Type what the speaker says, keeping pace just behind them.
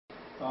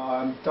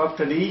I'm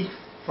Dr. Li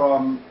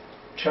from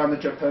China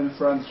Japan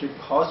Friendship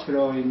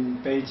Hospital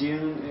in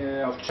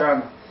Beijing of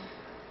China.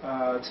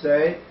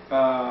 Today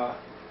I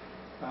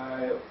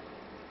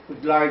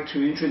would like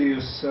to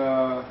introduce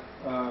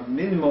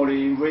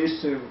minimally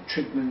invasive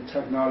treatment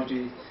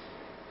technology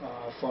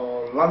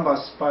for lumbar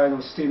spinal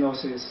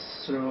stenosis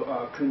through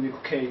a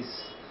clinical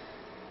case.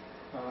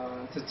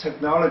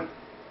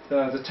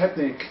 The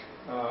technique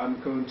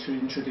I'm going to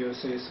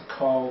introduce is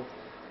called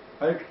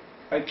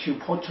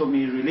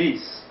acupotomy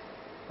release,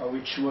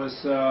 which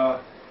was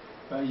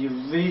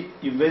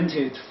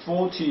invented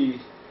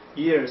 40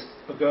 years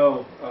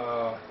ago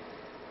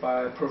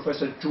by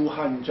Professor Zhu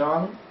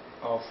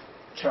of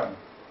China.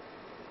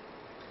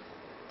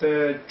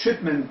 The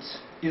treatment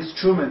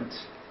instrument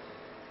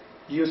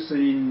used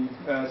in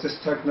this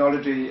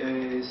technology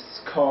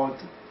is called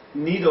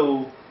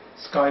needle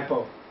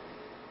scalpel.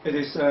 It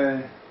is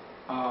an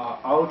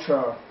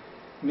ultra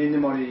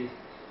minimally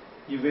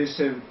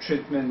invasive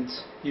treatment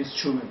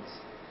instrument,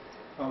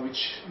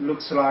 which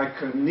looks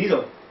like a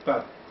needle,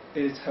 but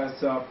it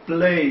has a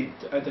blade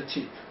at the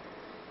tip.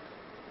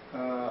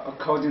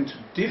 According to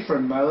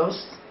different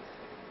methods,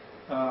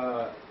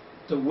 the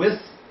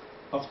width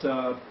of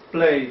the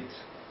blade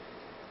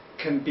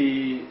can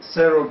be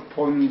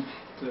 0.4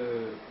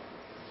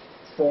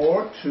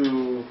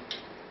 to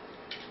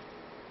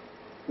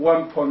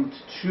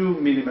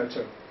 1.2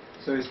 millimeter.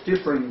 So it's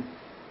different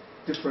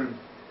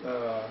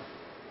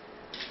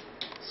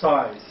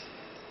size,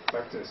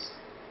 like this.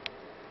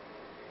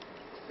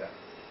 Yeah.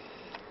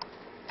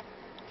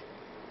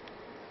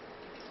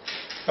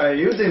 By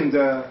using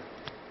the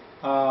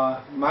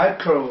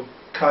micro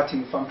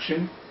cutting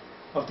function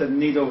of the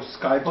needle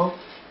scalpel,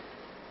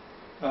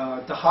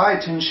 the high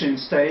tension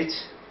state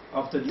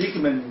of the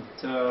ligament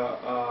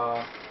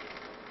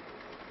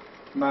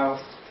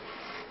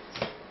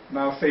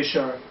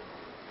myofascia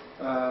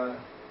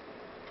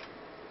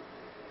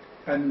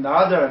and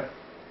other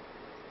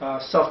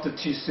soft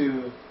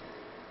tissue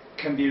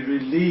can be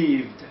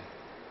relieved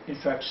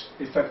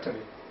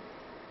effectively.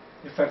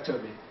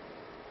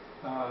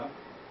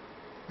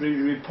 We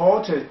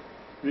report a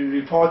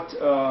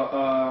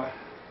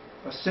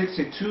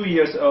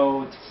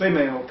 62-year-old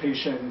female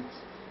patient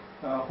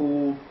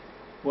who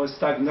was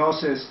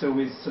diagnosed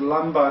with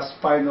lumbar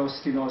spinal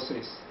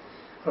stenosis.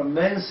 Her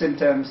main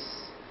symptoms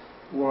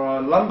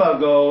were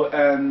lumbago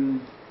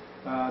and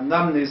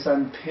numbness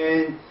and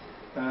pain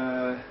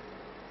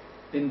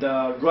in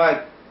the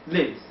right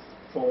leg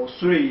for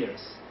 3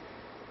 years.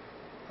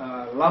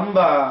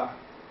 Lumbar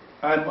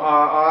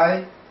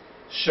MRI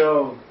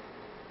showed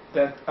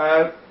that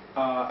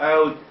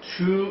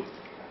L2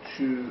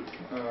 to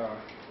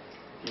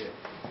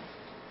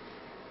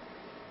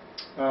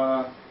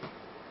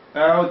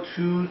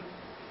L2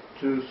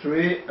 to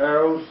 3,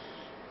 L3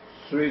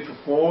 to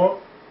 4,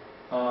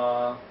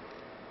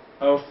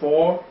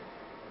 L4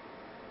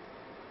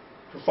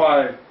 to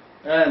 5,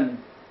 and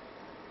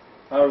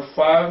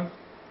L5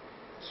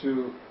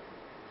 to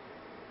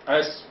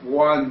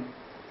S1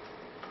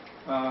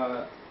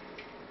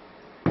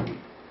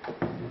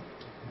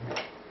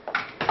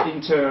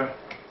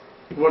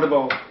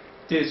 intervertebral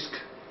disc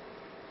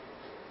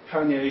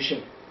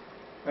herniation,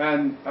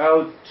 and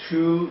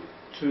L2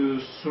 to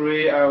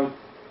 3,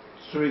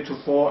 L3 to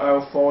 4,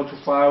 L4 to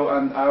 5,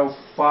 and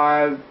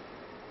L4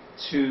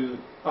 to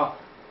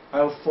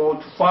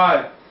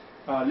 5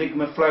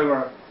 ligament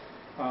flavum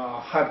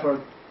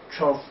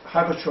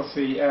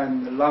hypertrophy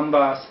and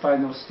lumbar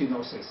spinal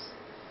stenosis.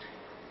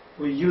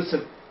 We use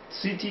a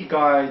CT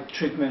guide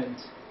treatment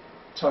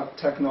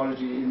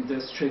technology in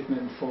this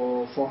treatment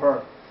for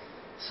her,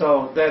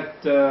 so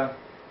that the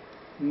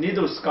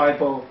needle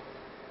scalpel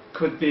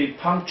could be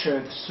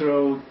punctured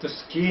through the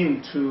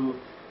skin to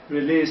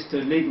release the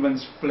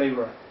ligament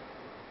flavor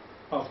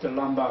of the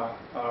lumbar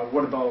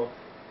vertebral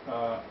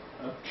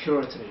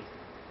accurately.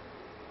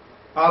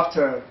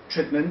 After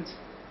treatment,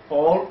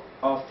 all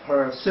of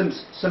her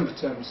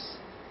symptoms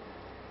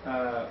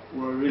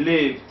were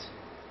relieved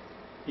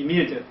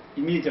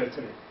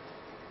immediately.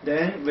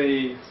 Then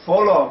we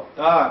followed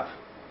up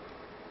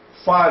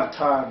 5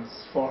 times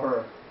for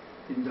her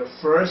in the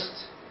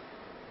 1st,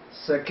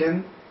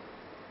 2nd,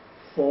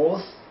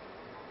 4th,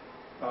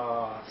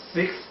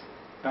 6th,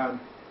 and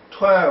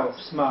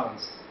 12th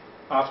months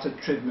after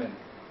treatment,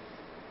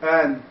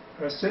 and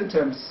her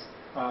symptoms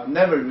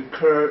never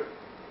recurred,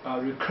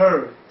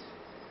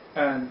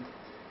 and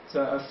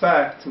the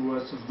effect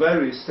was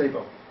very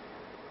stable.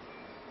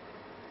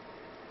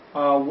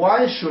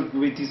 Why should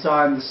we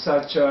design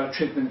such a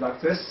treatment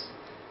like this?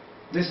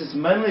 This is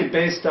mainly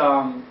based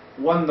on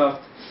one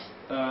of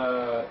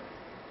the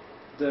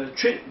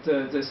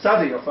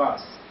study of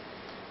us.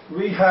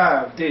 We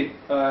have did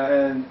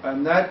an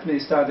anatomy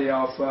study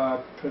of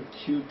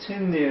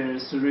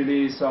percutaneous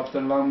release of the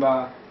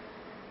lumbar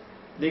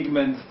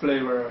ligament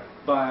flavum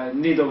by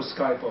needle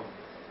scalpel,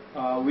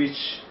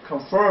 which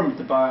confirmed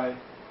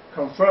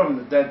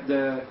that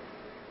the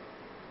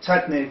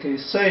technique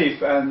is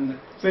safe and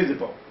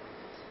feasible.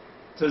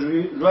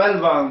 the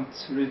relevant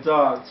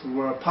results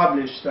were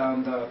published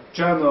on the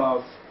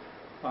Journal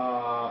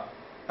of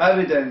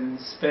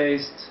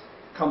Evidence-Based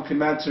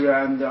Complementary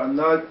and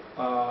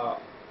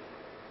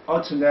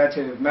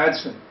Alternative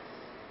Medicine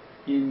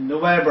in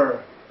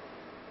November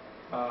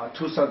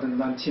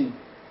 2019.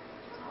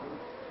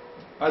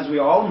 As we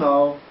all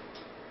know,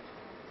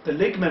 the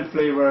ligament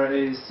flavor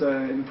is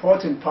an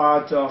important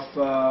part of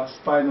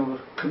spinal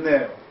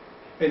canal.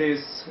 It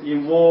is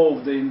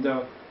involved in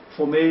the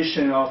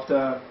formation of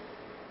the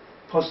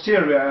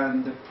posterior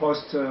and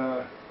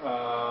posterior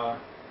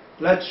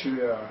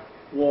lateral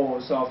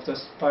walls of the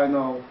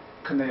spinal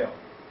canal.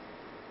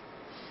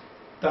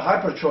 The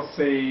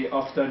hypertrophy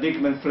of the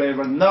ligament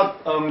flavor not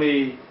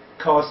only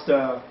causes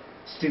the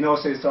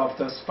stenosis of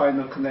the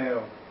spinal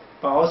canal,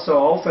 but also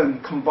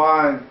often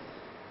combined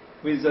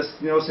with the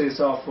stenosis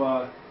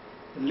of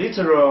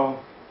lateral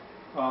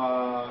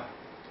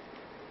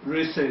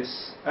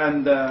recess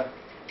and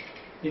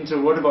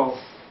intervertebral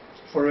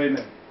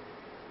foramen.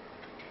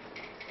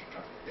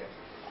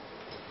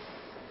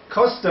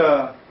 Cause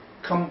the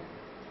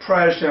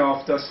compression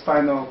of the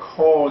spinal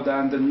cord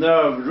and the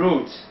nerve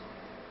root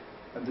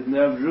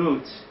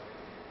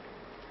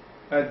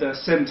at the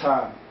same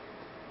time,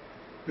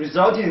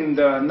 resulting in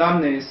the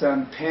numbness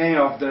and pain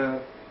of the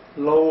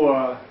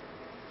lower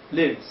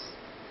limbs,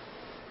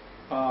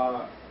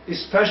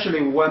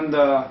 especially when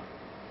the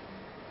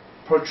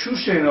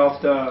protrusion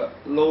of the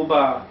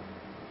lobar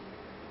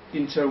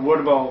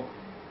intervertebral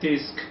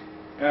disc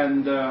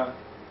and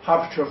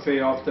hypertrophy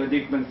of the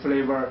ligament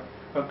flavor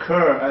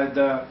occur at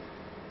the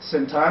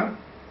same time.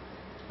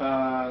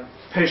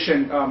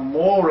 Patients are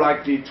more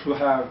likely to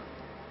have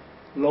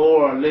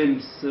lower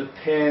limbs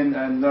pain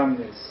and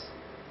numbness.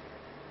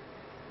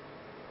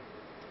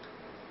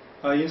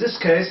 In this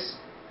case,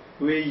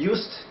 we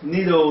used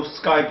needle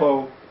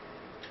scalpel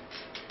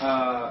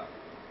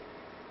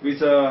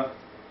with a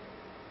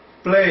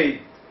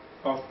blade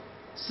of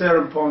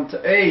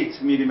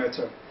 0.8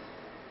 millimeter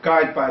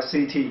guided by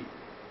CT.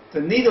 The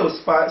needle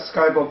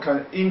scalpel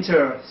can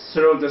enter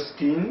through the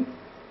skin,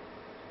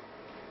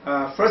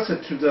 first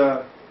to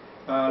the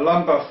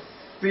lumbar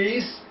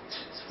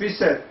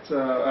facet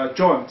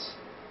joint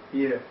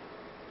here,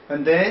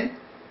 and then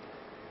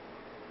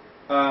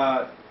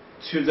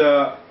to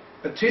the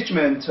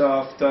attachment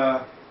of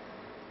the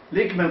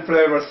ligament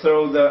flavor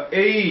through the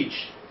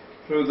edge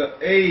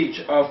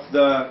of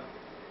the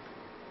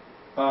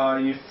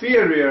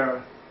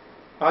inferior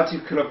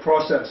articular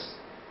process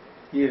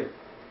here.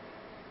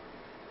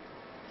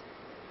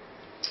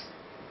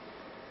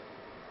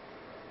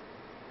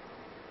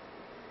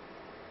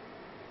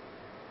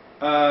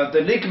 The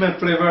ligament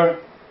flavor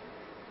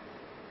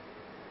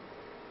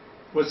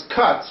was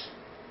cut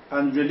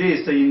and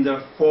released in the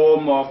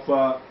form of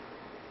a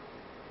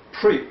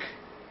prick.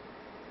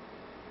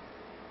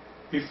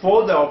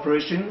 Before the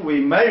operation,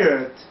 we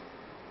measured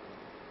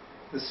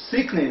the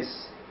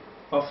thickness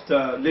of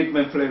the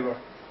ligament flavor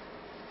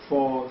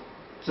for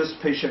this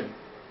patient.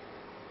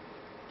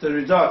 The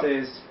result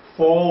is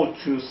 4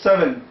 to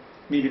 7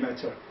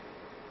 millimeter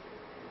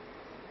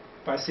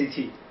by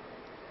CT.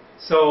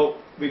 So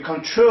we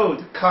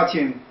controlled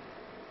cutting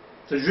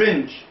the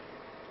range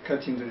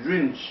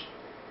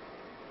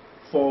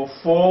for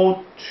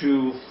 4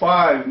 to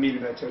 5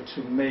 millimeter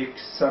to make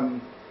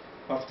some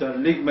of the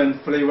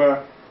ligament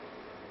flavor,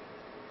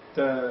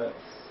 the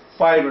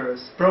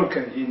fibers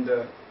broken in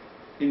the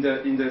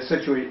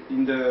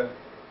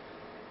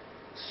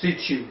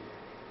situ,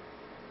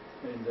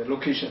 in the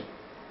location,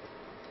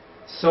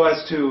 so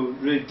as to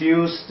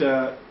reduce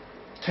the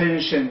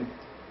tension,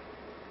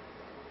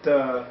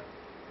 the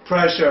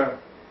pressure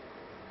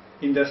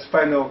in the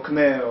spinal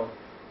canal,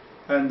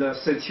 and the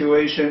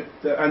situation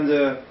and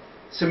the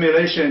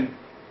simulation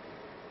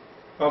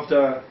of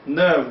the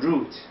nerve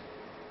root.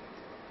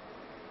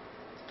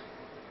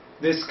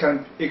 This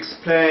can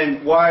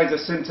explain why the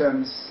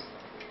symptom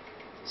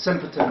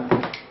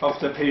of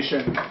the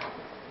patient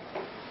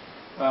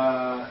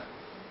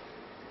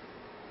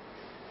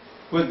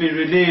would be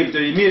relieved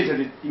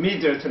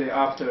immediately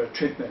after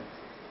treatment.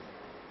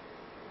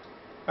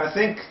 I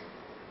think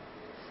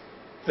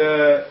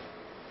the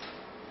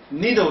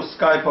needle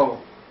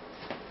scalpel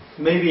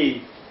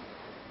maybe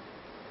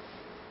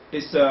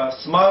is the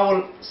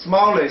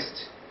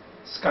smallest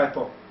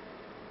scalpel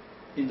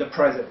in the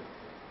present.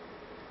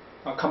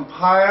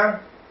 Compare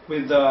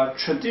with the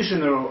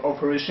traditional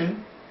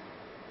operation,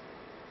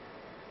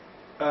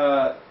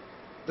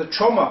 the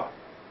trauma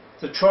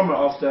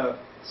of the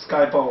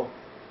scalpel,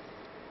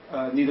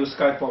 needle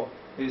scalpel,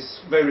 is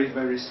very,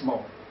 very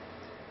small.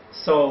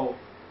 So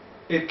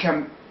it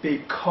can be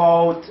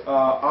called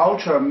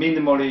ultra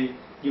minimally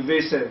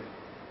invasive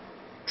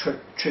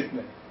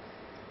treatment.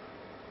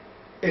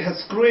 It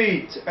has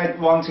great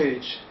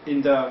advantage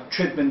in the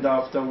treatment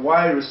of the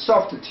wide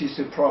soft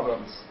tissue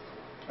problems,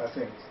 I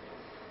think.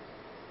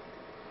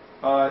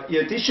 In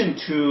addition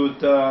to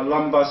the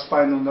lumbar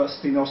spinal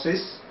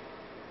stenosis,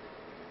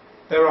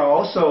 there are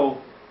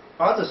also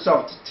other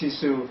soft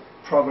tissue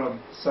problems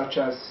such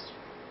as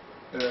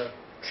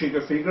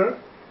trigger finger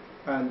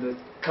and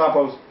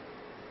carpal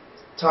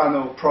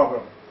tunnel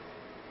problem,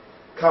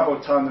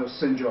 carpal tunnel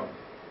syndrome.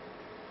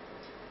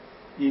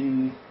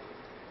 In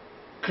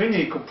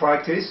clinical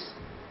practice,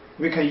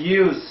 we can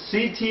use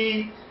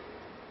CT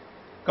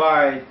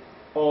guide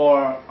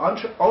or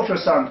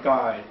ultrasound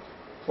guide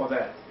for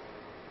that.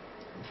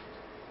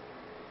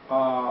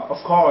 Of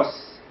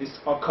course, it's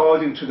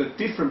according to the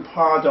different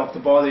part of the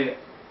body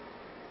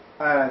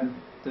and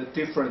the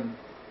different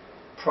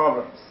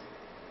problems.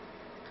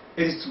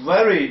 It is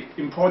very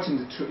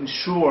important to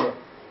ensure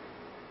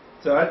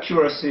the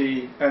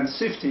accuracy and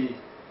safety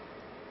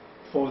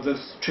for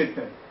this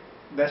treatment.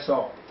 That's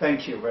all.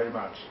 Thank you very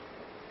much.